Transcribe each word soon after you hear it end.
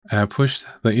pushed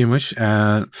the image,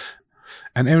 and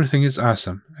everything is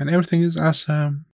awesome. And everything is awesome.